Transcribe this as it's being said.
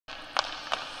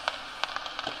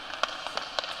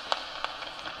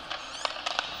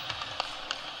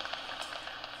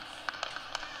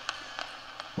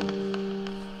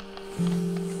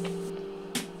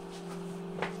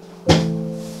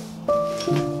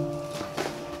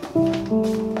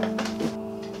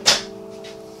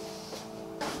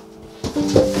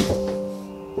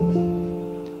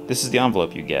This is the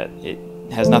envelope you get. It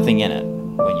has nothing in it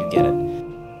when you get it.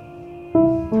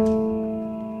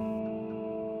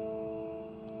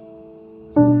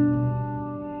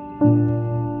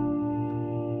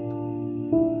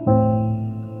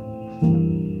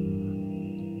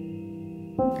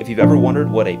 If you've ever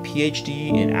wondered what a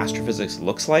PhD in astrophysics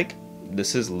looks like,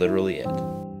 this is literally it.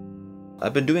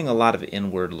 I've been doing a lot of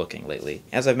inward looking lately.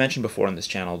 As I've mentioned before on this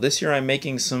channel, this year I'm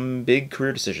making some big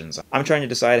career decisions. I'm trying to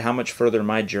decide how much further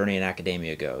my journey in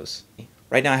academia goes.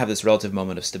 Right now I have this relative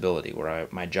moment of stability where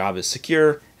my job is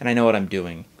secure and I know what I'm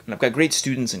doing, and I've got great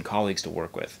students and colleagues to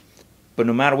work with. But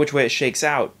no matter which way it shakes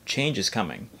out, change is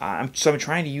coming. So I'm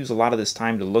trying to use a lot of this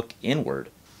time to look inward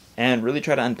and really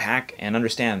try to unpack and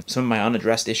understand some of my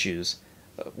unaddressed issues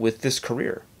with this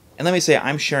career. And let me say,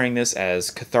 I'm sharing this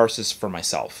as catharsis for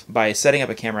myself. By setting up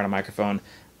a camera and a microphone,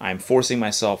 I'm forcing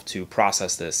myself to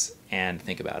process this and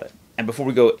think about it. And before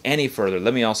we go any further,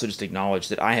 let me also just acknowledge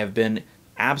that I have been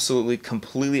absolutely,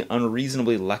 completely,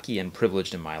 unreasonably lucky and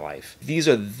privileged in my life. These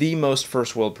are the most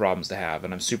first world problems to have,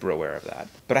 and I'm super aware of that.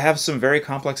 But I have some very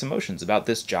complex emotions about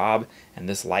this job and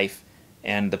this life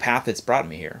and the path that's brought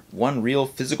me here. One real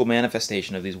physical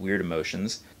manifestation of these weird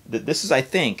emotions, that this is, I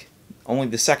think, only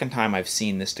the second time I've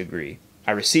seen this degree.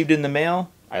 I received it in the mail,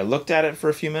 I looked at it for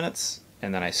a few minutes,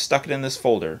 and then I stuck it in this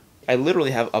folder. I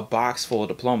literally have a box full of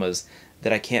diplomas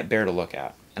that I can't bear to look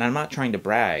at. And I'm not trying to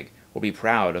brag or be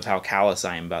proud of how callous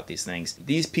I am about these things.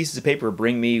 These pieces of paper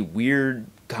bring me weird,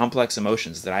 complex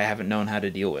emotions that I haven't known how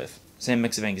to deal with. Same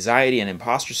mix of anxiety and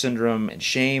imposter syndrome and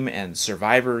shame and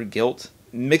survivor guilt,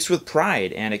 mixed with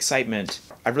pride and excitement.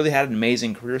 I've really had an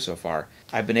amazing career so far.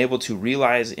 I've been able to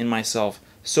realize in myself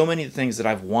so many of the things that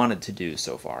I've wanted to do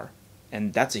so far,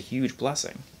 and that's a huge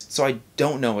blessing. So I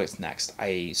don't know what's next.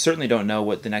 I certainly don't know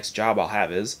what the next job I'll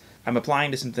have is. I'm applying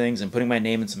to some things and putting my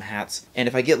name in some hats, and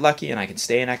if I get lucky and I can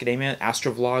stay in academia,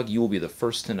 Astrovlog, you will be the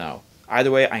first to know. Either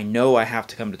way, I know I have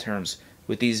to come to terms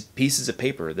with these pieces of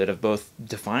paper that have both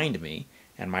defined me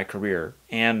and my career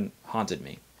and haunted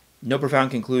me. No profound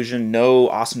conclusion, no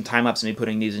awesome time-lapse of me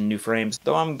putting these in new frames,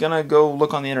 though I'm gonna go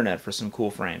look on the internet for some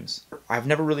cool frames. I've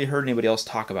never really heard anybody else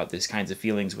talk about these kinds of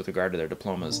feelings with regard to their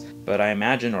diplomas, but I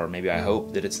imagine, or maybe I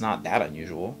hope, that it's not that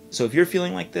unusual. So if you're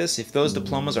feeling like this, if those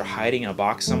diplomas are hiding in a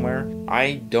box somewhere,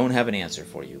 I don't have an answer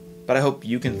for you. But I hope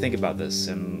you can think about this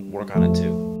and work on it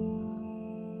too.